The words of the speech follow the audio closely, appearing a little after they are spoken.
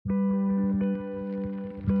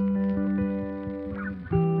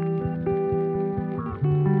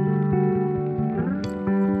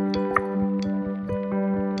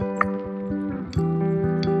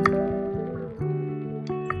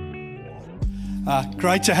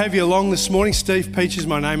Great to have you along this morning. Steve Peach is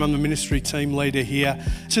my name. I'm the ministry team leader here.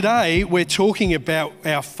 Today, we're talking about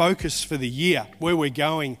our focus for the year, where we're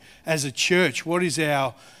going as a church. What is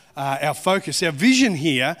our focus? Our vision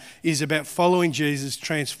here is about following Jesus,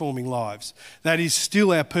 transforming lives. That is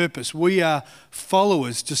still our purpose. We are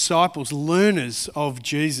followers, disciples, learners of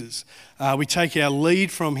Jesus. We take our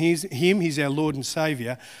lead from Him. He's our Lord and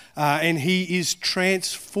Saviour, and He is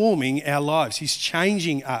transforming our lives. He's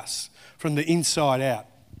changing us from the inside out.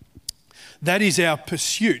 That is our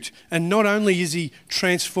pursuit. And not only is He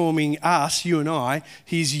transforming us, you and I,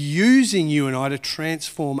 He's using you and I to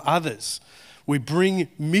transform others. We bring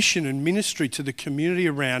mission and ministry to the community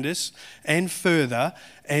around us and further,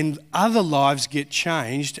 and other lives get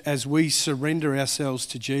changed as we surrender ourselves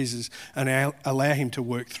to Jesus and allow Him to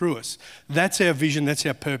work through us. That's our vision, that's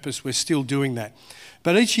our purpose. We're still doing that.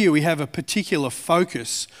 But each year we have a particular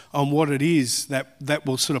focus on what it is that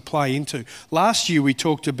we'll sort of play into. Last year we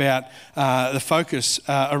talked about the focus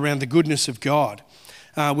around the goodness of God.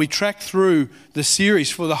 We tracked through the series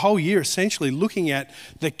for the whole year, essentially looking at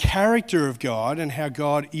the character of God and how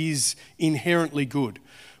God is inherently good.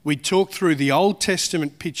 We talked through the Old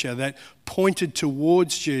Testament picture that pointed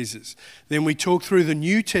towards Jesus. Then we talked through the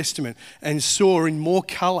New Testament and saw in more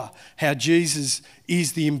colour how Jesus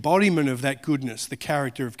is the embodiment of that goodness, the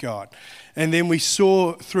character of God. And then we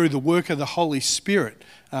saw through the work of the Holy Spirit,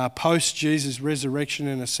 post Jesus' resurrection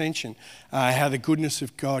and ascension, how the goodness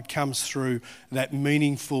of God comes through that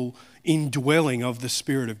meaningful indwelling of the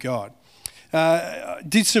Spirit of God.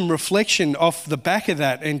 Did some reflection off the back of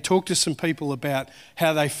that and talked to some people about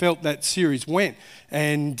how they felt that series went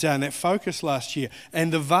and that focus last year.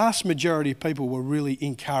 And the vast majority of people were really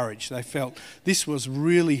encouraged. They felt this was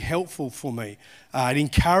really helpful for me. It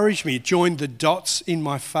encouraged me. It joined the dots in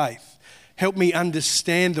my faith. Helped me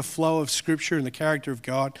understand the flow of Scripture and the character of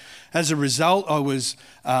God. As a result, I was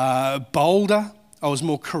bolder. I was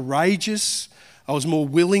more courageous. I was more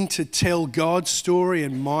willing to tell God's story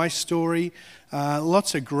and my story.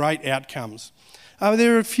 Lots of great outcomes.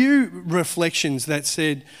 There are a few reflections that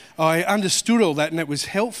said, I understood all that and it was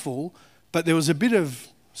helpful, but there was a bit of,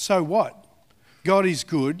 so what? God is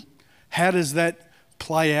good. How does that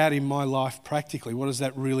play out in my life practically? What does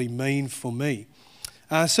that really mean for me?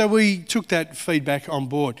 So we took that feedback on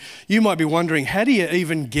board. You might be wondering, how do you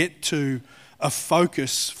even get to a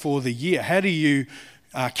focus for the year? How do you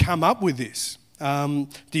come up with this? Do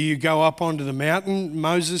you go up onto the mountain,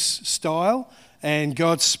 Moses style, and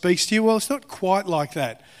God speaks to you? Well, it's not quite like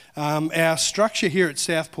that. Our structure here at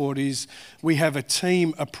Southport is we have a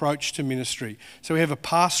team approach to ministry. So we have a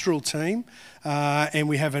pastoral team and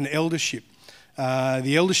we have an eldership.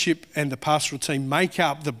 The eldership and the pastoral team make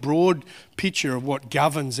up the broad picture of what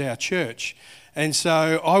governs our church. And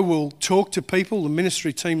so I will talk to people. The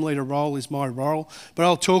ministry team leader role is my role, but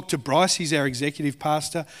I'll talk to Bryce, he's our executive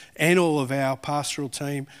pastor, and all of our pastoral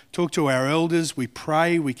team. Talk to our elders, we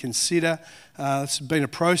pray, we consider. It's been a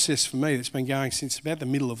process for me that's been going since about the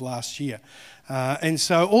middle of last year. And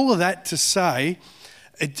so all of that to say,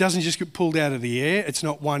 it doesn't just get pulled out of the air. It's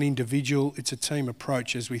not one individual. It's a team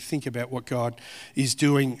approach as we think about what God is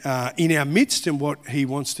doing in our midst and what He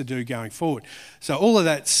wants to do going forward. So all of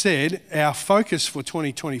that said, our focus for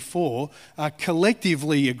 2024,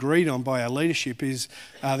 collectively agreed on by our leadership, is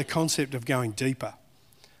the concept of going deeper,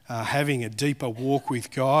 having a deeper walk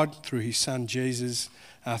with God through His Son Jesus,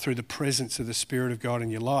 through the presence of the Spirit of God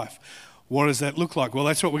in your life. What does that look like? Well,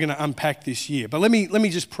 that's what we're going to unpack this year. But let me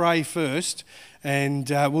just pray first, and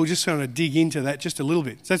we'll just kind of dig into that just a little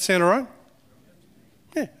bit. Does that sound all right?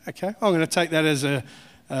 Yeah, okay. I'm going to take that as a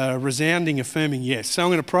resounding, affirming yes. So I'm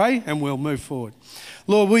going to pray, and we'll move forward.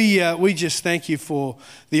 Lord, we just thank You for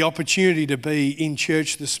the opportunity to be in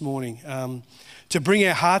church this morning, to bring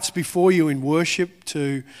our hearts before You in worship,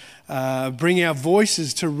 to bring our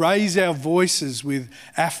voices, to raise our voices with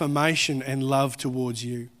affirmation and love towards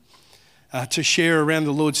You. To share around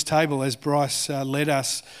the Lord's table as Bryce led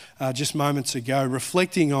us just moments ago,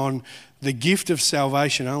 reflecting on the gift of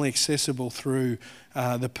salvation only accessible through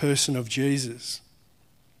the person of Jesus.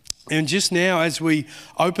 And just now, as we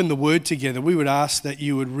open the Word together, we would ask that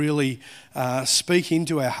You would really speak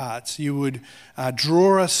into our hearts. You would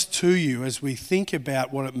draw us to You as we think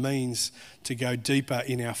about what it means to go deeper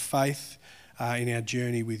in our faith, in our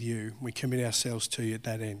journey with You. We commit ourselves to You at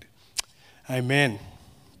that end. Amen.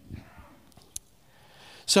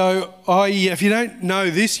 So if you don't know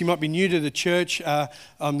this, you might be new to the church.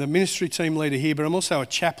 I'm the ministry team leader here, but I'm also a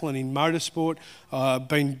chaplain in motorsport. I've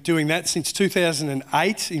been doing that since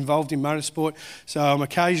 2008, involved in motorsport. So I'm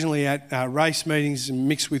occasionally at race meetings and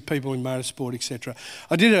mixed with people in motorsport, etc.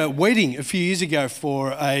 I did a wedding a few years ago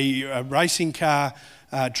for a racing car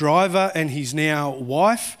driver and his now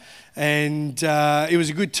wife. And it was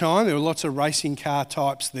a good time. There were lots of racing car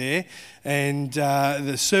types there. And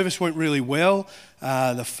the service went really well.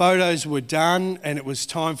 The photos were done and it was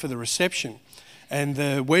time for the reception. And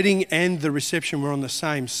the wedding and the reception were on the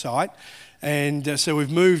same site. And so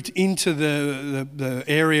we've moved into the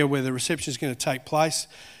area where the reception is going to take place.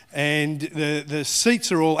 And the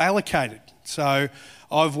seats are all allocated. So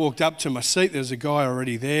I've walked up to my seat. There's a guy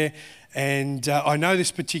already there. And I know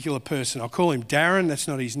this particular person. I'll call him Darren. That's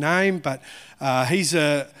not his name, but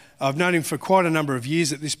I've known him for quite a number of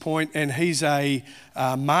years at this point, and he's a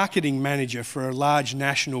marketing manager for a large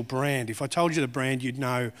national brand. If I told you the brand, you'd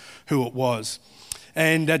know who it was.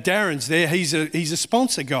 And Darren's there. He's a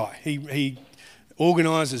sponsor guy. He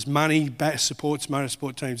organises money, supports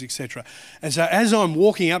motorsport teams, etc. And so as I'm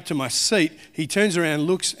walking up to my seat, he turns around,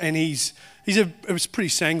 looks, and he's a pretty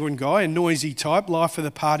sanguine guy, a noisy type, life of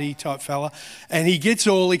the party type fella, and he gets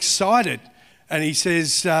all excited and he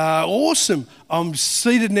says, awesome, I'm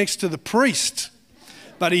seated next to the priest.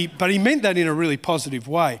 But he meant that in a really positive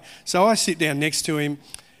way. So I sit down next to him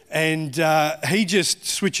and he just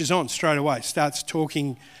switches on straight away, starts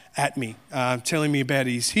talking at me, telling me about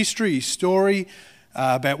his history, his story,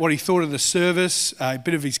 about what he thought of the service, a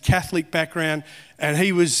bit of his Catholic background, and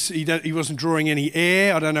he wasn't drawing any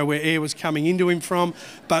air. I don't know where air was coming into him from,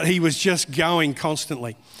 but he was just going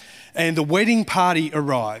constantly. And the wedding party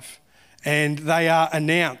arrive, and they are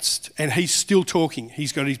announced, and he's still talking.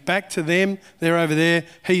 He's got his back to them. They're over there.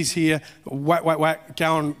 He's here, whack, whack, whack,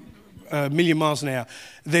 going a million miles an hour.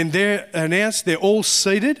 Then they're announced. They're all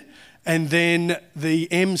seated, and then the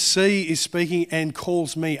MC is speaking and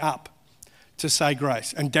calls me up to say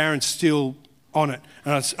grace, and Darren's still on it.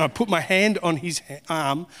 And I put my hand on his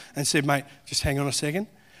arm and said, mate, just hang on a second.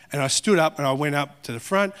 And I stood up and I went up to the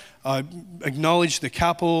front. I acknowledged the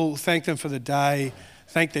couple, thanked them for the day,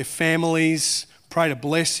 thanked their families, prayed a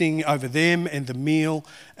blessing over them and the meal,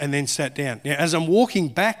 and then sat down. Now, as I'm walking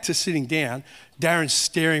back to sitting down, Darren's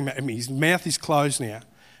staring at me. His mouth is closed now.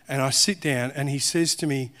 And I sit down and he says to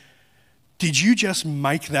me, did you just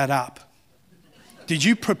make that up? Did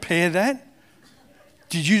you prepare that?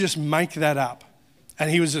 Did you just make that up?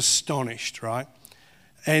 And he was astonished, right?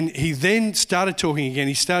 And he then started talking again.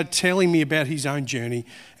 He started telling me about his own journey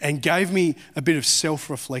and gave me a bit of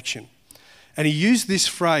self-reflection. And he used this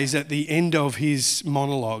phrase at the end of his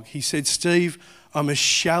monologue. He said, Steve, I'm as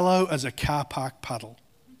shallow as a car park puddle.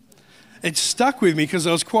 It stuck with me because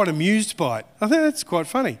I was quite amused by it. I think that's quite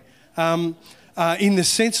funny. In the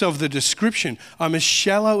sense of the description, I'm as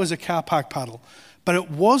shallow as a car park puddle. But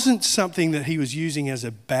it wasn't something that he was using as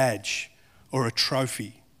a badge or a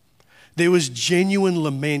trophy. There was genuine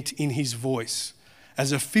lament in his voice.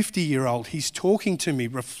 As a 50-year-old, he's talking to me,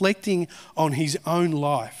 reflecting on his own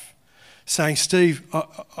life, saying, Steve,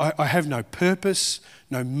 I have no purpose,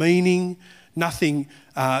 no meaning, nothing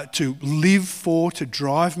to live for, to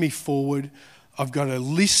drive me forward. I've got a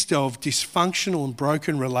list of dysfunctional and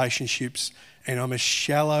broken relationships, and I'm as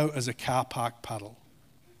shallow as a car park puddle.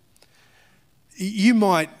 You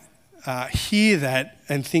might hear that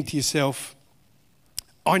and think to yourself,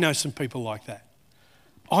 I know some people like that.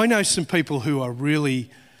 I know some people who are really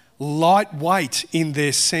lightweight in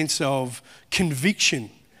their sense of conviction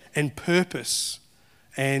and purpose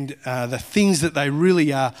and the things that they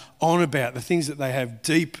really are on about, the things that they have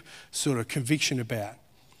deep sort of conviction about.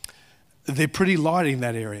 They're pretty light in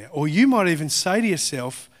that area. Or you might even say to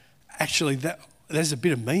yourself, actually, there's a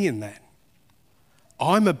bit of me in that.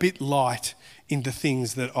 I'm a bit light in the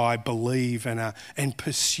things that I believe and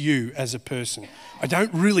pursue as a person. I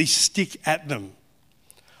don't really stick at them.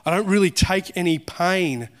 I don't really take any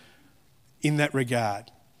pain in that regard.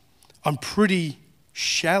 I'm pretty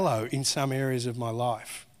shallow in some areas of my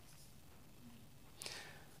life.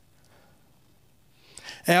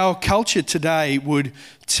 Our culture today would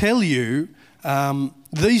tell you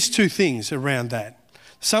these two things around that.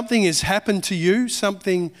 Something has happened to you,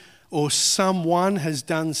 something or someone has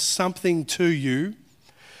done something to you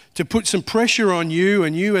to put some pressure on you,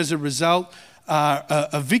 and you as a result are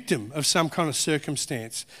a victim of some kind of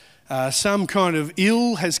circumstance. Some kind of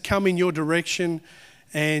ill has come in your direction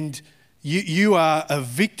and you are a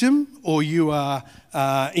victim, or you are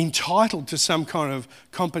entitled to some kind of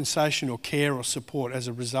compensation or care or support as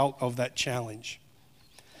a result of that challenge.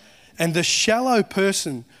 And the shallow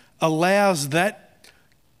person allows that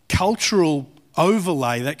cultural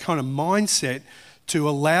overlay, that kind of mindset to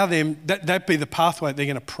allow them, that be the pathway they're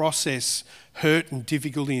going to process hurt and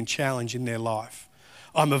difficulty and challenge in their life.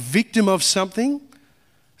 I'm a victim of something.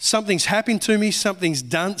 Something's happened to me,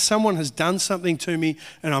 someone has done something to me,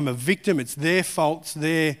 and I'm a victim. It's their fault, it's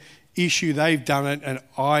their issue, they've done it, and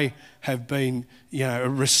I have been,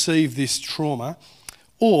 received this trauma.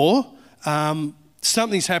 Or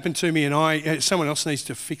something's happened to me and someone else needs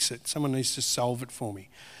to fix it, someone needs to solve it for me.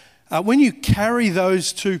 When you carry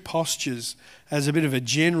those two postures as a bit of a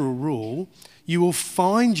general rule, you will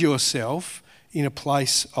find yourself in a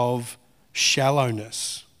place of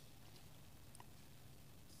shallowness.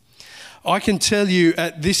 I can tell you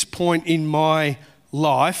at this point in my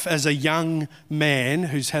life, as a young man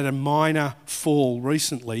who's had a minor fall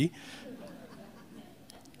recently,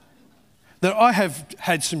 that I have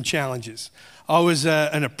had some challenges. I was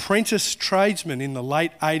an apprentice tradesman in the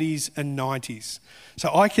late 80s and 90s.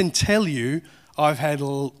 So I can tell you I've had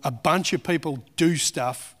a bunch of people do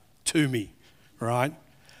stuff to me, right?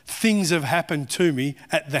 Things have happened to me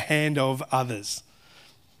at the hand of others.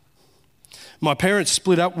 My parents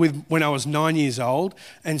split up when I was 9 years old,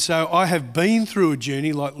 and so I have been through a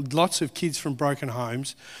journey, like lots of kids from broken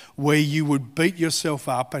homes, where you would beat yourself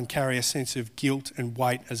up and carry a sense of guilt and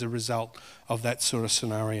weight as a result of that sort of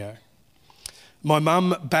scenario. My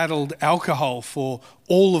mum battled alcohol for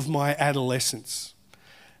all of my adolescence,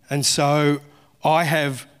 and so I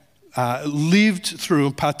have lived through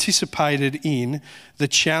and participated in the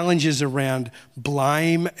challenges around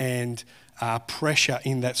blame and pressure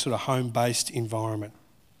in that sort of home-based environment.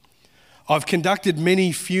 I've conducted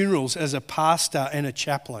many funerals as a pastor and a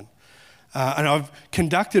chaplain, and I've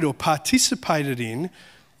conducted or participated in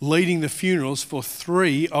leading the funerals for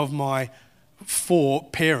 3 of my 4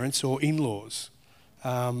 parents or in-laws,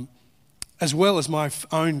 as well as my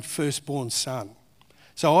own firstborn son.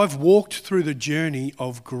 So I've walked through the journey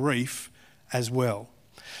of grief as well.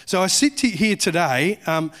 So I sit here today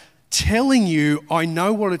telling you I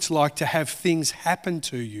know what it's like to have things happen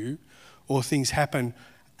to you or things happen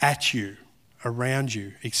at you, around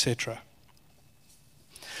you, etc.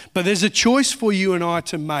 But there's a choice for you and I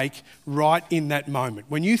to make right in that moment.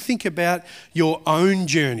 When you think about your own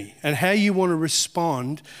journey and how you want to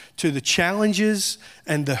respond to the challenges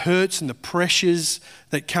and the hurts and the pressures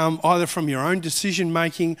that come either from your own decision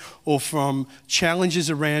making or from challenges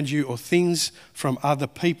around you or things from other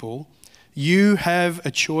people, you have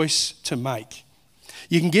a choice to make.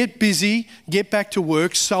 You can get busy, get back to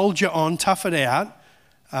work, soldier on, tough it out,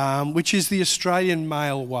 which is the Australian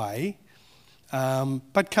male way,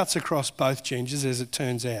 but cuts across both genders as it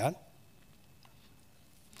turns out.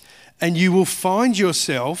 And you will find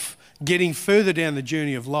yourself getting further down the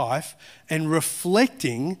journey of life and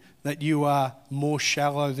reflecting that you are more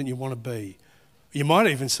shallow than you want to be. You might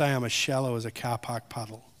even say I'm as shallow as a car park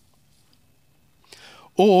puddle.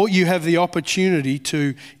 Or you have the opportunity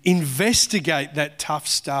to investigate that tough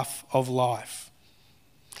stuff of life.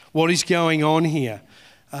 What is going on here?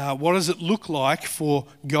 What does it look like for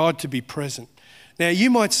God to be present? Now,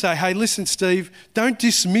 you might say, hey, listen, Steve, don't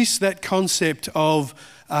dismiss that concept of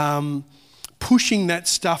pushing that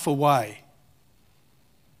stuff away.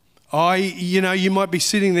 You might be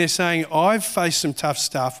sitting there saying, I've faced some tough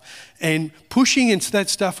stuff, and pushing that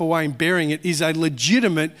stuff away and bearing it is a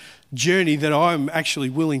legitimate journey that I'm actually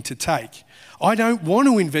willing to take. I don't want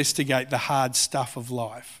to investigate the hard stuff of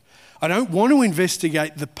life. I don't want to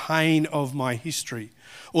investigate the pain of my history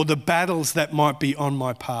or the battles that might be on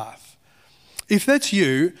my path. If that's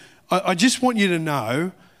you, I just want you to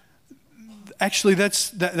know, actually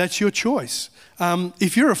that's your choice.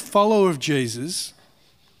 If you're a follower of Jesus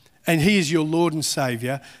and he is your Lord and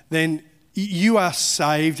Saviour, then you are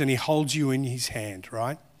saved and he holds you in his hand,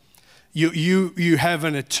 right? You have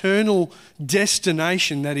an eternal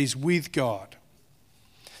destination that is with God.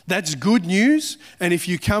 That's good news, and if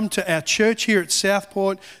you come to our church here at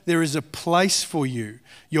Southport, there is a place for you.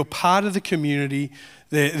 You're part of the community.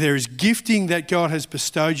 There is gifting that God has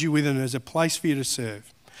bestowed you with, and there's a place for you to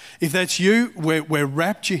serve. If that's you, we're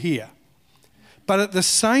wrapped you here. But at the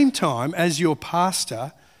same time, as your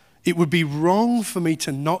pastor, it would be wrong for me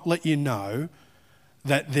to not let you know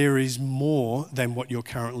that there is more than what you're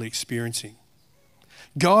currently experiencing.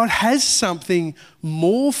 God has something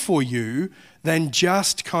more for you than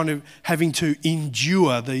just kind of having to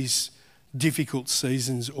endure these difficult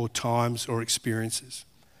seasons or times or experiences.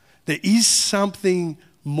 There is something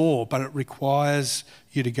more, but it requires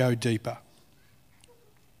you to go deeper.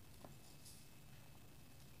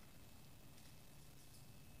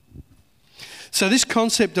 So this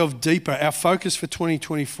concept of deeper, our focus for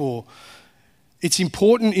 2024, it's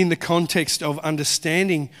important in the context of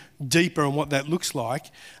understanding deeper on what that looks like,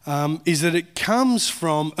 is that it comes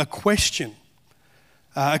from a question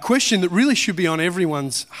that really should be on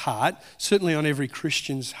everyone's heart, certainly on every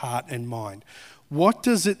Christian's heart and mind. What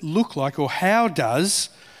does it look like, or how does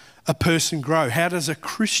a person grow? How does a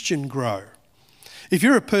Christian grow? If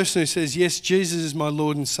you're a person who says, yes, Jesus is my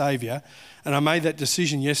Lord and Saviour, and I made that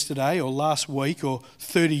decision yesterday or last week or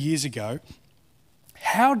 30 years ago,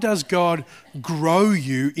 how does God grow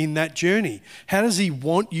you in that journey? How does he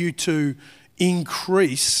want you to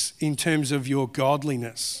increase in terms of your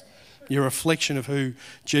godliness, your reflection of who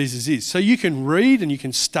Jesus is? So you can read and you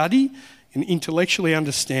can study and intellectually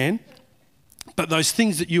understand, but those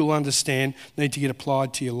things that you'll understand need to get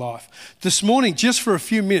applied to your life. This morning, just for a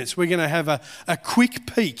few minutes, we're going to have a quick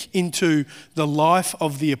peek into the life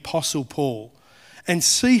of the Apostle Paul and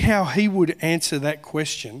see how he would answer that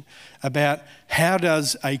question about how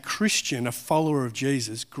does a Christian, a follower of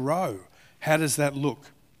Jesus, grow? How does that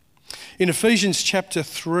look? In Ephesians chapter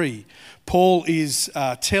 3, Paul is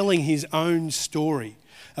telling his own story,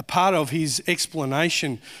 a part of his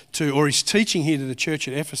explanation or his teaching here to the church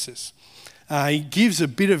at Ephesus. He gives a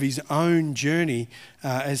bit of his own journey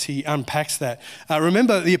as he unpacks that.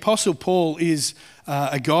 Remember, the Apostle Paul is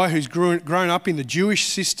a guy who's grown up in the Jewish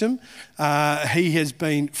system. He has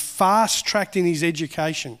been fast-tracked in his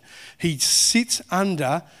education. He sits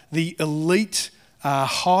under the elite,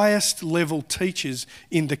 highest level teachers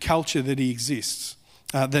in the culture that he exists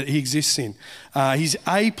in. He's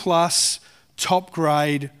A+, top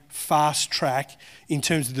grade, fast track in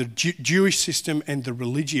terms of the Jewish system and the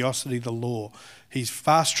religiosity of the law. He's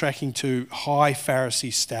fast tracking to high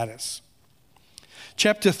Pharisee status.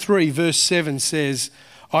 Chapter 3, verse 7 says,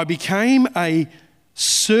 I became a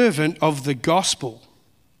servant of the gospel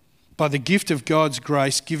by the gift of God's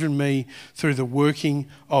grace given me through the working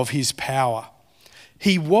of his power.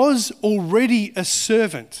 He was already a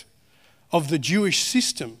servant of the Jewish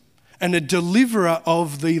system and a deliverer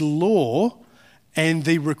of the law and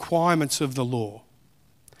the requirements of the law,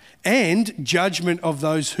 and judgment of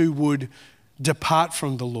those who would depart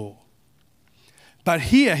from the law. But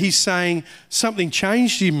here he's saying something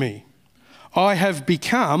changed in me. I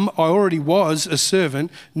already was a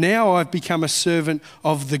servant, now I've become a servant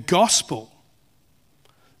of the gospel,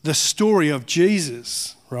 the story of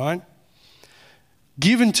Jesus, right?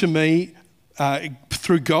 Given to me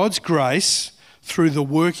through God's grace, through the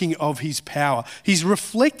working of his power. He's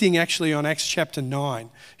reflecting actually on Acts chapter 9,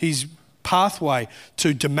 his pathway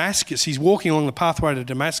to Damascus. He's walking along the pathway to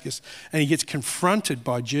Damascus and he gets confronted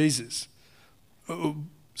by Jesus.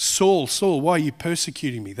 Saul, Saul, why are you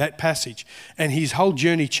persecuting me? That passage. And his whole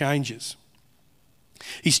journey changes.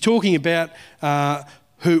 He's talking about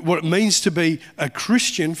what it means to be a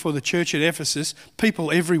Christian for the church at Ephesus,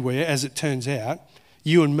 people everywhere, as it turns out,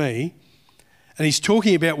 you and me. And he's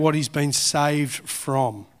talking about what he's been saved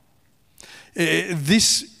from.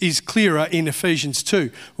 This is clearer in Ephesians 2.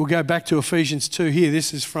 We'll go back to Ephesians 2 here.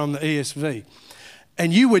 This is from the ESV.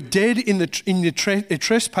 And you were dead in the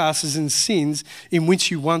trespasses and sins in which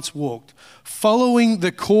you once walked, following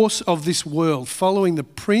the course of this world, following the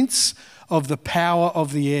prince of the power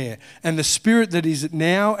of the air, and the spirit that is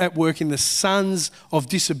now at work in the sons of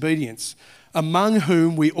disobedience, among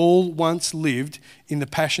whom we all once lived in the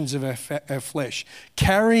passions of our flesh,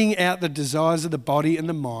 carrying out the desires of the body and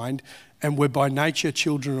the mind, and were by nature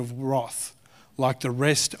children of wrath, like the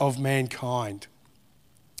rest of mankind.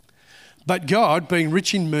 But God, being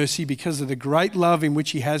rich in mercy because of the great love in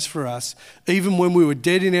which he has for us, even when we were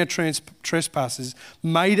dead in our trespasses,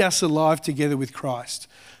 made us alive together with Christ.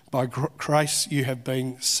 By grace you have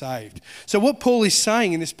been saved. So what Paul is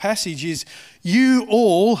saying in this passage is, you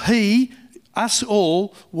all, us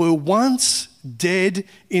all, were once dead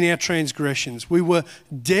in our transgressions. We were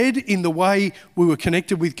dead in the way we were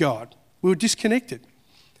connected with God. We were disconnected.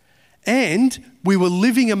 And we were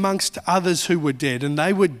living amongst others who were dead, and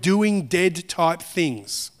they were doing dead type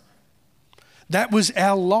things. That was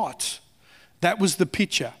our lot. That was the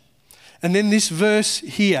picture. And then this verse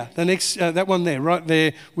here, the next, that one there, right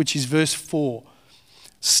there, which is verse 4,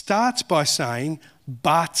 starts by saying,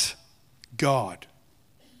 but God.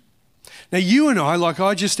 Now you and I, like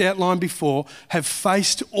I just outlined before, have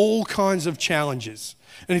faced all kinds of challenges.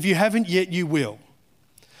 And if you haven't yet, you will.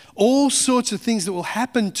 All sorts of things that will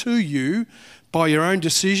happen to you by your own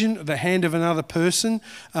decision, the hand of another person,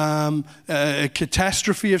 a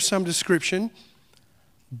catastrophe of some description,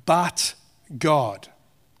 but God.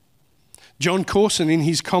 John Corson, in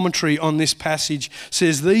his commentary on this passage,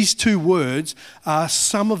 says these two words are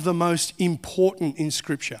some of the most important in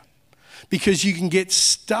Scripture because you can get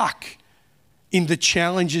stuck in the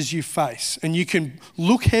challenges you face. And you can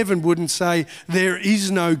look heavenward and say, there is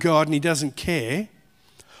no God and he doesn't care.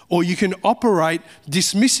 Or you can operate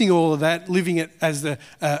dismissing all of that, living it as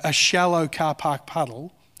a shallow car park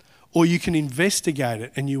puddle. Or you can investigate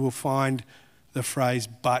it and you will find the phrase,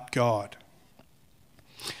 but God.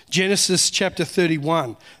 Genesis chapter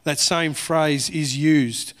 31, that same phrase is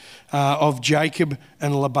used of Jacob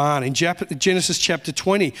and Laban. In Genesis chapter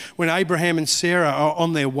 20, when Abraham and Sarah are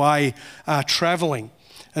on their way travelling,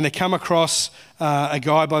 and they come across a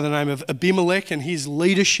guy by the name of Abimelech and his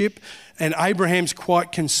leadership, and Abraham's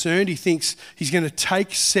quite concerned. He thinks he's going to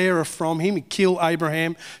take Sarah from him, kill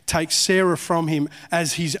Abraham, take Sarah from him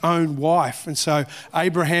as his own wife. And so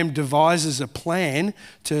Abraham devises a plan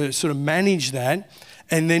to sort of manage that.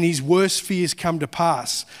 And then his worst fears come to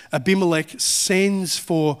pass. Abimelech sends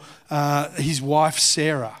for his wife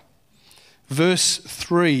Sarah. Verse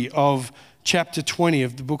 3 of chapter 20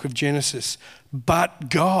 of the book of Genesis. But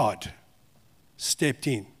God stepped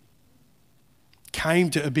in, came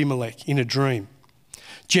to Abimelech in a dream.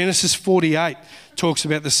 Genesis 48 talks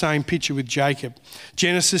about the same picture with Jacob.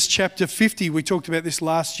 Genesis chapter 50, we talked about this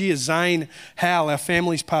last year. Zane Howell, our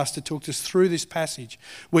family's pastor, talked us through this passage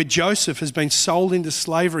where Joseph has been sold into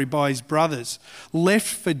slavery by his brothers, left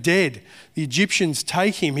for dead. The Egyptians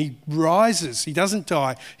take him. He rises. He doesn't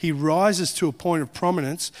die. He rises to a point of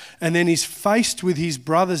prominence and then is faced with his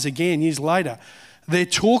brothers again years later. They're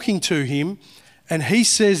talking to him and he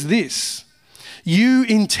says this, "You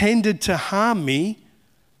intended to harm me,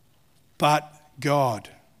 but God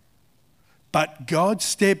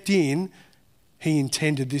stepped in. He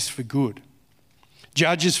intended this for good."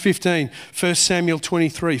 Judges 15, 1 Samuel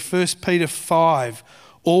 23, 1 Peter 5,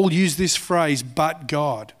 all use this phrase, but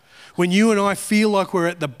God. When you and I feel like we're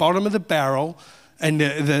at the bottom of the barrel and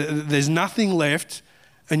there's nothing left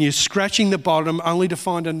and you're scratching the bottom only to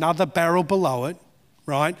find another barrel below it,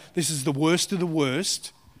 right? This is the worst of the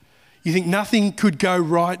worst. You think nothing could go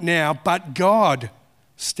right now, but God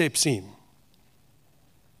steps in.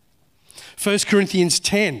 1 Corinthians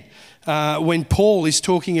 10, when Paul is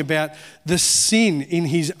talking about the sin in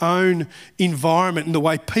his own environment and the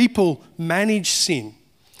way people manage sin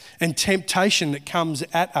and temptation that comes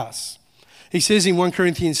at us. He says in 1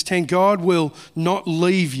 Corinthians 10, God will not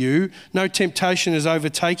leave you. No temptation has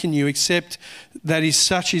overtaken you except that is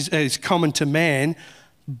such as is common to man,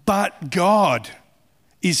 but God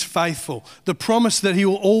is faithful. The promise that he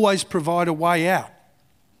will always provide a way out.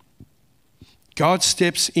 God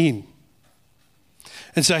steps in.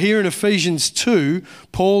 And so here in Ephesians 2,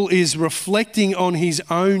 Paul is reflecting on his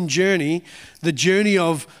own journey, the journey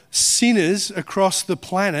of sinners across the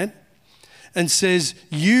planet, and says,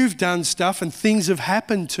 you've done stuff and things have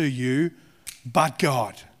happened to you, but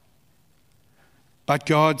God. But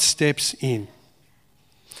God steps in.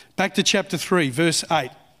 Back to chapter 3, verse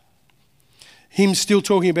 8. Him still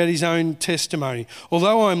talking about his own testimony.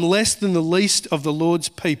 Although I'm less than the least of the Lord's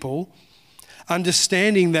people,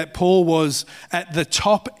 understanding that Paul was at the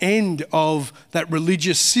top end of that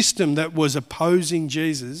religious system that was opposing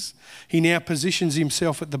Jesus, he now positions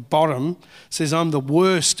himself at the bottom, says, I'm the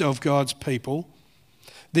worst of God's people.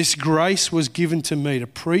 This grace was given to me to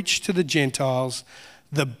preach to the Gentiles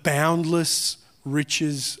the boundless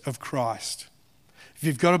riches of Christ. If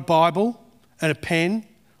you've got a Bible and a pen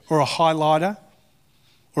or a highlighter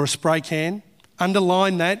or a spray can,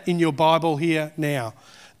 underline that in your Bible here now.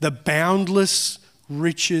 The boundless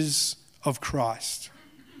riches of Christ.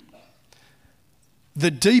 The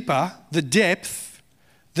deeper, the depth,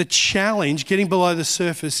 the challenge, getting below the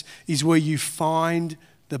surface, is where you find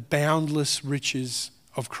the boundless riches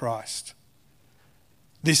of Christ.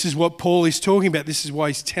 This is what Paul is talking about. This is why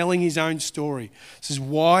he's telling his own story. This is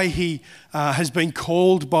why he has been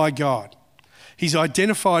called by God. He's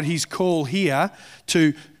identified his call here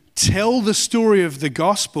to tell the story of the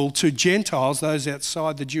gospel to Gentiles, those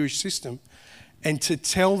outside the Jewish system, and to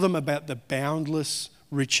tell them about the boundless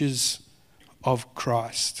riches of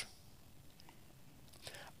Christ.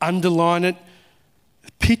 Underline it,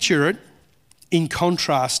 picture it in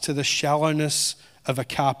contrast to the shallowness of a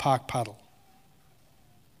car park puddle.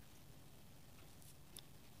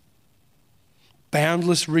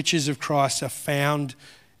 Boundless riches of Christ are found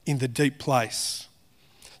in the deep place.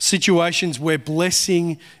 Situations where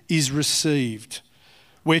blessing is received,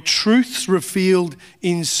 where truths revealed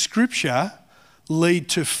in Scripture lead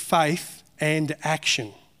to faith and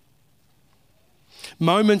action.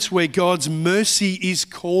 Moments where God's mercy is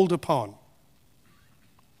called upon.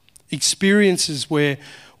 Experiences where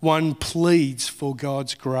one pleads for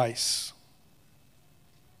God's grace.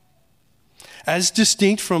 as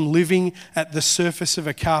distinct from living at the surface of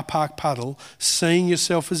a car park puddle, seeing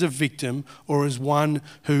yourself as a victim or as one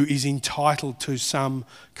who is entitled to some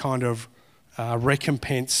kind of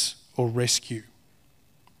recompense or rescue.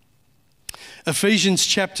 Ephesians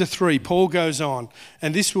chapter 3, Paul goes on,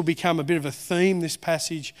 and this will become a bit of a theme, this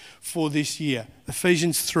passage, for this year.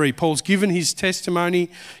 Ephesians 3, Paul's given his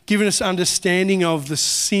testimony, given us understanding of the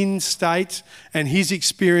sin state and his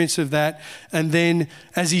experience of that. And then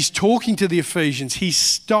as he's talking to the Ephesians, he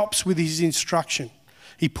stops with his instruction.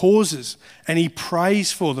 He pauses and he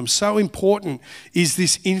prays for them. So important is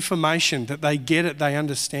this information that they get it, they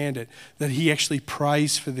understand it, that he actually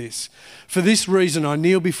prays for this. For this reason, I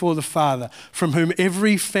kneel before the Father, from whom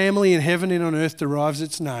every family in heaven and on earth derives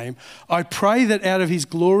its name. I pray that out of his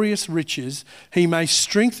glorious riches, he may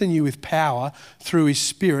strengthen you with power through his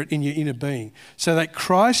Spirit in your inner being, so that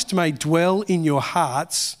Christ may dwell in your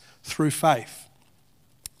hearts through faith.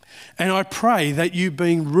 And I pray that you,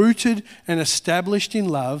 being rooted and established in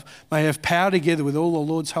love, may have power together with all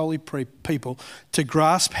the Lord's holy people to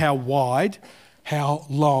grasp how wide, how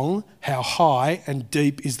long, how high and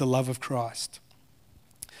deep is the love of Christ.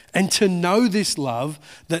 And to know this love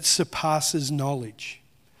that surpasses knowledge,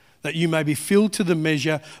 that you may be filled to the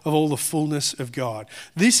measure of all the fullness of God.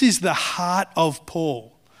 This is the heart of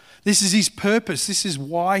Paul. This is his purpose. This is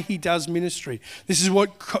why he does ministry. This is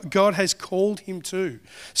what God has called him to.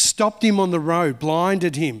 Stopped him on the road,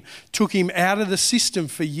 blinded him, took him out of the system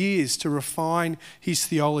for years to refine his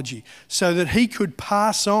theology so that he could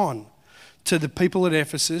pass on to the people at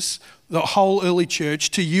Ephesus, the whole early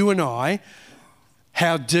church, to you and I,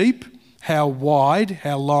 how deep, how wide,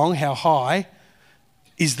 how long, how high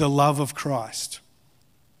is the love of Christ.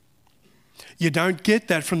 You don't get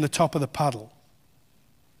that from the top of the puddle.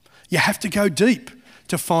 You have to go deep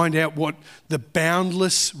to find out what the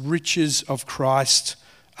boundless riches of Christ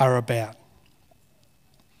are about.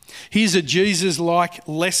 Here's a Jesus-like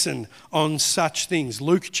lesson on such things.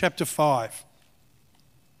 Luke chapter 5.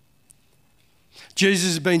 Jesus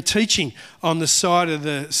has been teaching on the side of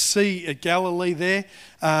the sea at Galilee there.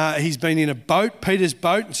 He's been in a boat, Peter's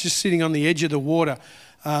boat. It's just sitting on the edge of the water.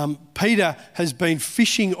 Peter has been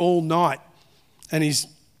fishing all night and he's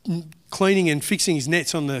cleaning and fixing his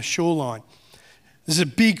nets on the shoreline. There's a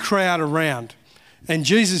big crowd around. And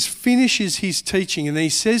Jesus finishes his teaching and he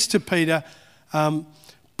says to Peter,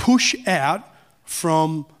 push out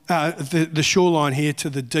from the shoreline here to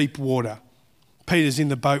the deep water. Peter's in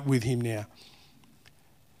the boat with him now.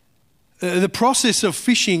 The process of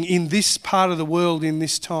fishing in this part of the world in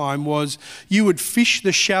this time was you would fish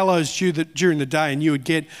the shallows during the day and you would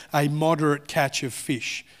get a moderate catch of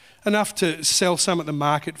fish. Enough to sell some at the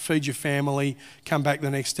market, feed your family, come back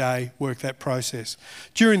the next day, work that process.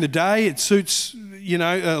 During the day, it suits,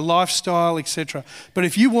 lifestyle, etc. But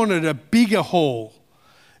if you wanted a bigger haul,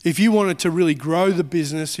 if you wanted to really grow the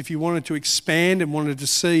business, if you wanted to expand and wanted to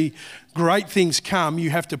see great things come,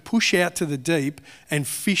 you have to push out to the deep and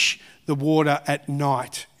fish the water at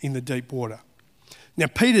night in the deep water. Now,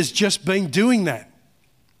 Peter's just been doing that.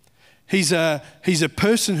 He's a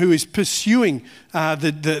person who is pursuing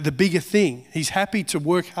the bigger thing. He's happy to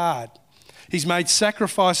work hard. He's made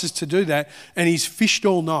sacrifices to do that, and he's fished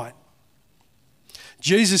all night.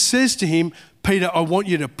 Jesus says to him, Peter, I want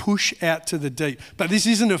you to push out to the deep. But this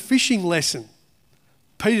isn't a fishing lesson.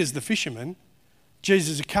 Peter's the fisherman.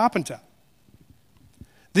 Jesus is a carpenter.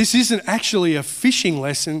 This isn't actually a fishing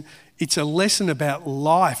lesson. It's a lesson about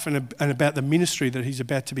life and about the ministry that he's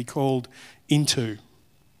about to be called into.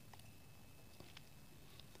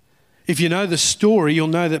 If you know the story, you'll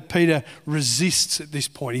know that Peter resists at this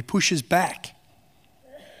point. He pushes back.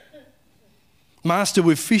 Master,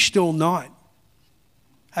 we've fished all night.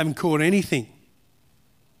 Haven't caught anything.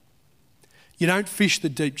 You don't fish the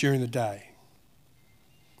deep during the day.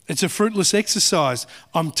 It's a fruitless exercise.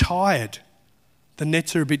 I'm tired. The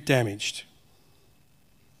nets are a bit damaged.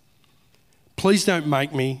 Please don't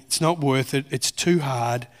make me. It's not worth it. It's too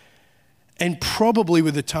hard. And probably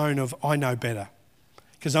with a tone of, I know better.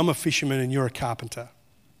 Because I'm a fisherman and you're a carpenter.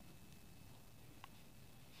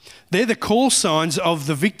 They're the call signs of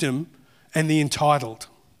the victim and the entitled.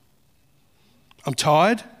 I'm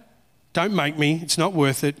tired, don't make me, it's not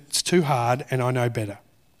worth it, it's too hard and I know better.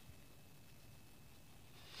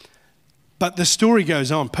 But the story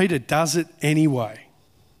goes on. Peter does it anyway.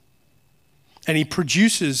 And he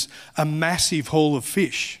produces a massive haul of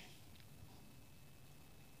fish.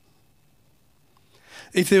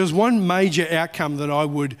 If there was one major outcome that I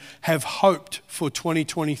would have hoped for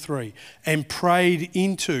 2023 and prayed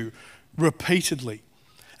into repeatedly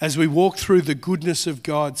as we walk through the Goodness of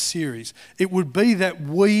God series, it would be that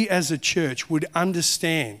we as a church would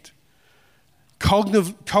understand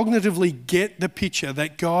cognitively get the picture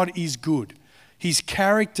that God is good. His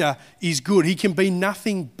character is good. He can be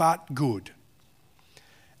nothing but good.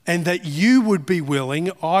 And that you would be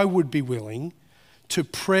willing, I would be willing, to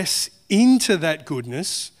press into that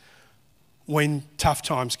goodness when tough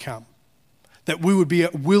times come. That we would be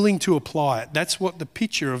willing to apply it. That's what the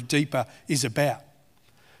picture of deeper is about.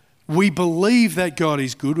 We believe that God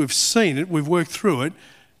is good. We've seen it. We've worked through it.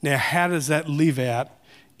 Now, how does that live out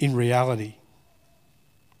in reality?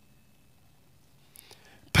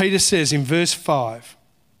 Peter says in verse 5,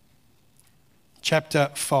 chapter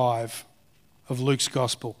 5 of Luke's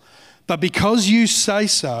Gospel, "But because you say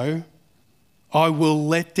so, I will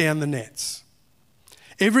let down the nets."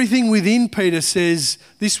 Everything within Peter says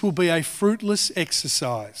this will be a fruitless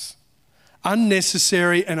exercise,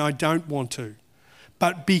 unnecessary, and I don't want to.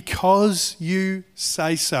 But because you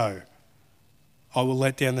say so, I will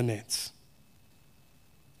let down the nets.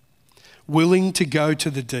 Willing to go to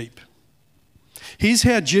the deep. Here's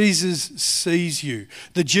how Jesus sees you.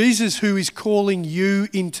 The Jesus who is calling you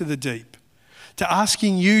into the deep, to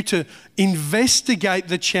asking you to investigate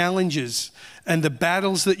the challenges and the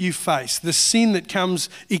battles that you face, the sin that comes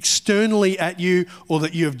externally at you or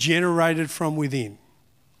that you have generated from within.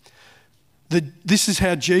 This is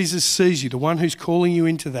how Jesus sees you, the one who's calling you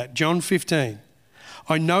into that. John 15,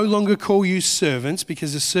 "I no longer call you servants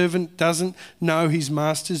because a servant doesn't know his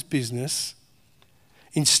master's business.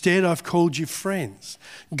 Instead, I've called you friends."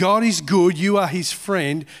 God is good, you are his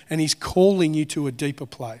friend, and he's calling you to a deeper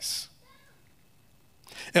place.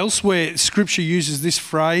 Elsewhere, Scripture uses this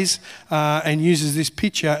phrase and uses this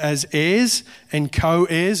picture as heirs and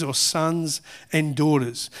co-heirs, or sons and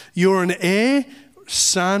daughters. You're an heir,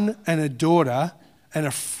 son and a daughter and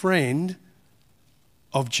a friend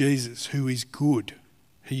of Jesus, who is good.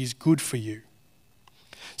 He is good for you.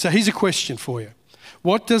 So here's a question for you.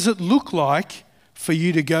 What does it look like for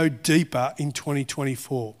you to go deeper in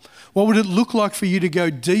 2024? What would it look like for you to go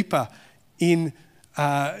deeper in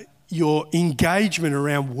your engagement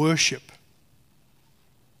around worship?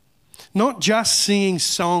 Not just singing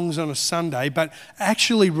songs on a Sunday, but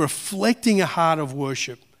actually reflecting a heart of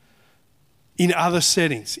worship in other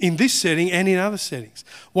settings, in this setting and in other settings.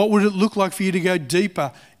 What would it look like for you to go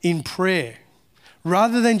deeper in prayer?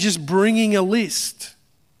 Rather than just bringing a list,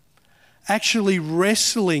 actually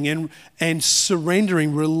wrestling and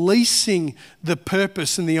surrendering, releasing the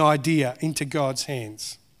purpose and the idea into God's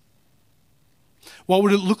hands. What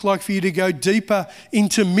would it look like for you to go deeper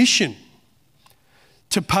into mission?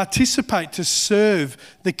 To participate, to serve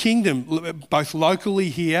the kingdom, both locally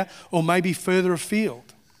here or maybe further afield?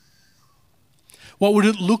 What would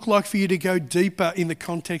it look like for you to go deeper in the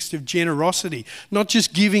context of generosity? Not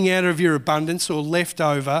just giving out of your abundance or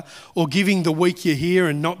leftover, or giving the week you're here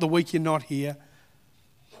and not the week you're not here,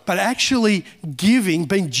 but actually giving,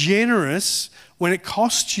 being generous when it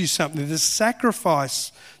costs you something. There's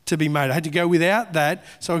sacrifice to be made. I had to go without that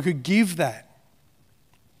so I could give that.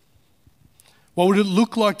 What would it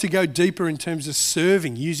look like to go deeper in terms of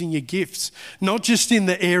serving, using your gifts? Not just in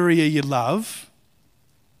the area you love,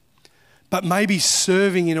 but maybe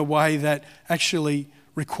serving in a way that actually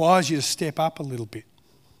requires you to step up a little bit.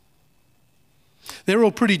 They're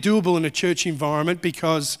all pretty doable in a church environment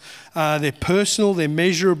because they're personal, they're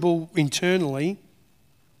measurable internally.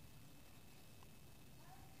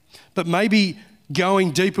 But maybe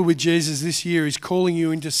going deeper with Jesus this year is calling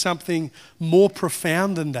you into something more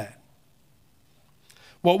profound than that.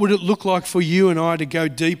 What would it look like for you and I to go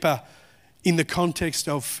deeper in the context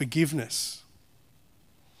of forgiveness?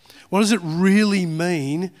 What does it really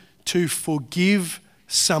mean to forgive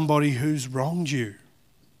somebody who's wronged you?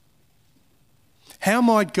 How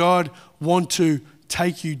might God want to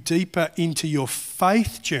take you deeper into your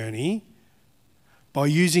faith journey by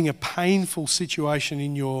using a painful situation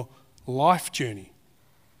in your life journey?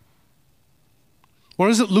 What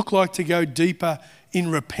does it look like to go deeper in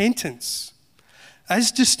repentance? As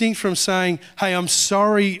distinct from saying, hey, I'm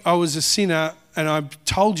sorry I was a sinner and I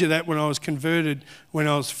told you that when I was converted when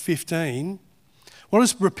I was 15. What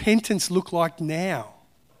does repentance look like now?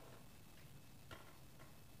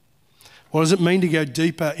 What does it mean to go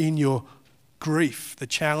deeper in your grief, the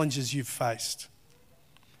challenges you've faced?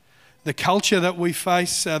 The culture that we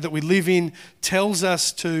face, that we live in, tells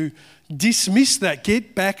us to dismiss that.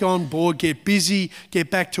 Get back on board, get busy, get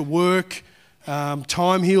back to work.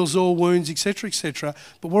 Time heals all wounds, etc., etc.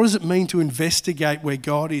 But what does it mean to investigate where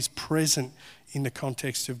God is present in the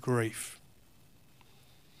context of grief?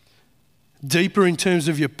 Deeper in terms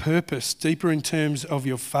of your purpose, deeper in terms of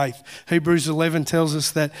your faith. Hebrews 11 tells us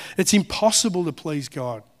that it's impossible to please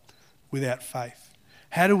God without faith.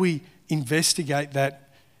 How do we investigate that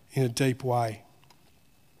in a deep way?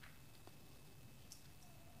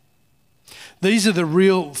 These are the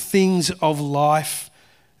real things of life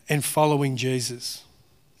and following Jesus.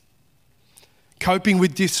 Coping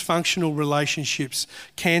with dysfunctional relationships,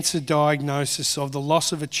 cancer diagnosis, of the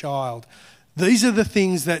loss of a child. These are the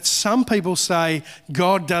things that some people say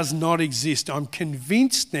God does not exist. I'm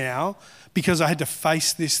convinced now because I had to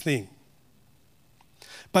face this thing.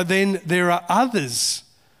 But then there are others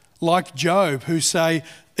like Job who say,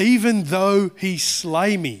 even though he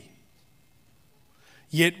slay me,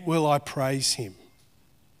 yet will I praise him,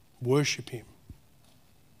 worship him.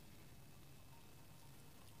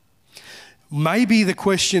 Maybe the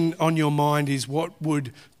question on your mind is, what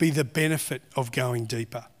would be the benefit of going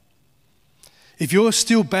deeper? If you're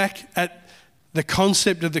still back at the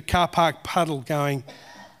concept of the car park puddle going,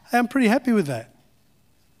 hey, I'm pretty happy with that.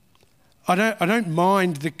 I don't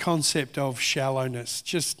mind the concept of shallowness.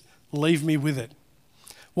 Just leave me with it.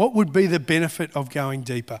 What would be the benefit of going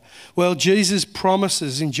deeper? Well, Jesus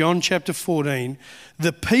promises in John chapter 14,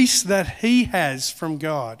 the peace that he has from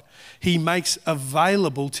God, he makes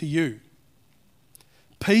available to you.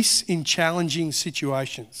 Peace in challenging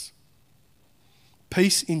situations.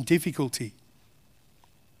 Peace in difficulty.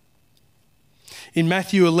 In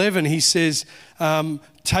Matthew 11, he says,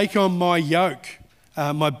 take on my yoke.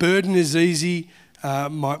 My burden is easy.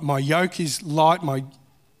 My yoke is light. My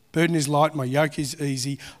burden is light. My yoke is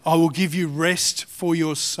easy. I will give you rest for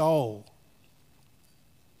your soul.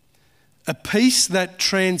 A peace that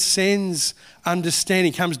transcends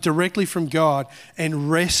understanding, comes directly from God,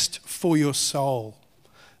 and rest for your soul.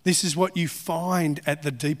 This is what you find at the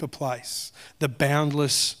deeper place, the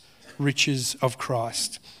boundless riches of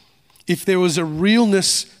Christ. If there was a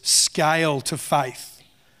realness scale to faith,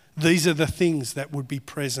 these are the things that would be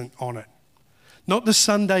present on it. Not the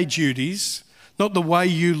Sunday duties, not the way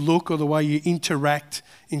you look or the way you interact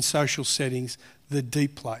in social settings, the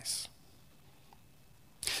deep place.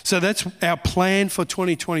 So that's our plan for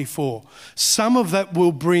 2024. Some of that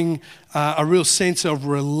will bring a real sense of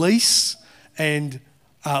release and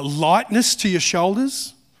lightness to your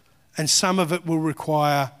shoulders, and some of it will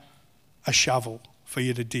require a shovel for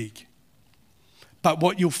you to dig. But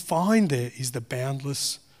what you'll find there is the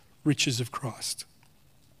boundless riches of Christ.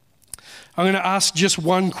 I'm going to ask just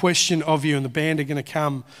one question of you, and the band are going to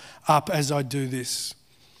come up as I do this.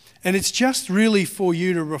 And it's just really for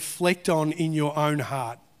you to reflect on in your own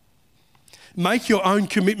heart. Make your own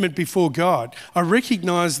commitment before God. I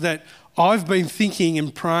recognise that I've been thinking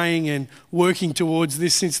and praying and working towards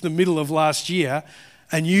this since the middle of last year,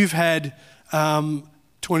 and you've had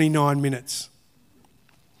 29 minutes.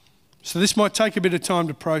 So this might take a bit of time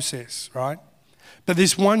to process, right? But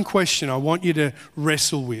there's one question I want you to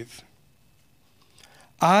wrestle with.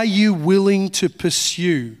 Are you willing to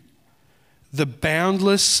pursue the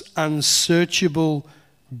boundless, unsearchable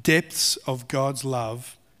depths of God's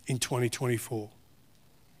love in 2024?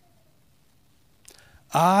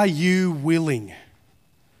 Are you willing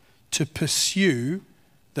to pursue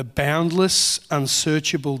the boundless,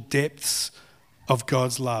 unsearchable depths of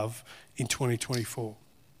God's love in 2024?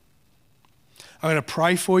 I'm going to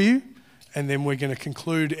pray for you, and then we're going to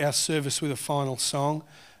conclude our service with a final song.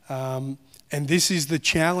 And this is the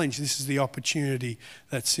challenge, this is the opportunity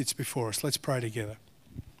that sits before us. Let's pray together.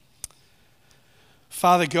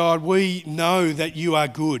 Father God, we know that you are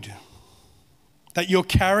good, that your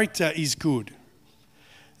character is good,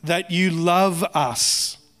 that you love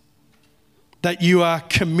us, that you are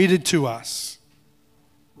committed to us,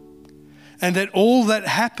 and that all that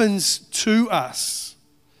happens to us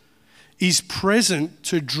is present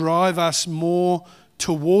to drive us more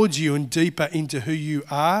towards you and deeper into who you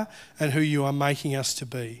are and who you are making us to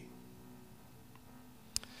be.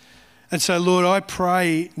 And so, Lord, I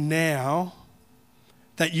pray now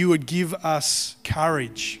that you would give us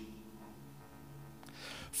courage.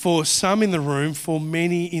 For some in the room, for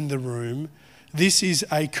many in the room, this is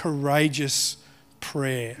a courageous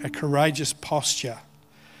prayer, a courageous posture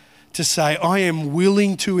to say, I am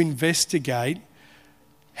willing to investigate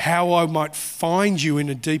how I might find you in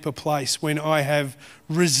a deeper place when I have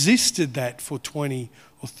resisted that for 20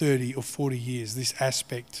 or 30 or 40 years, this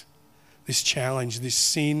aspect, this challenge, this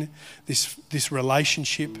sin, this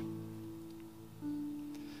relationship.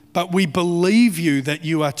 But we believe you that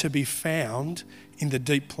you are to be found in the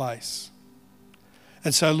deep place.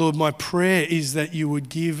 And so, Lord, my prayer is that you would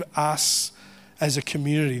give us as a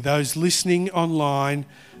community, those listening online,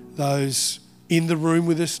 those in the room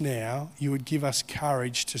with us now, you would give us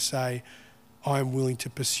courage to say, I am willing to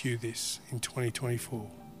pursue this in 2024.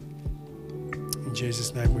 In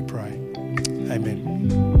Jesus' name we pray. Amen.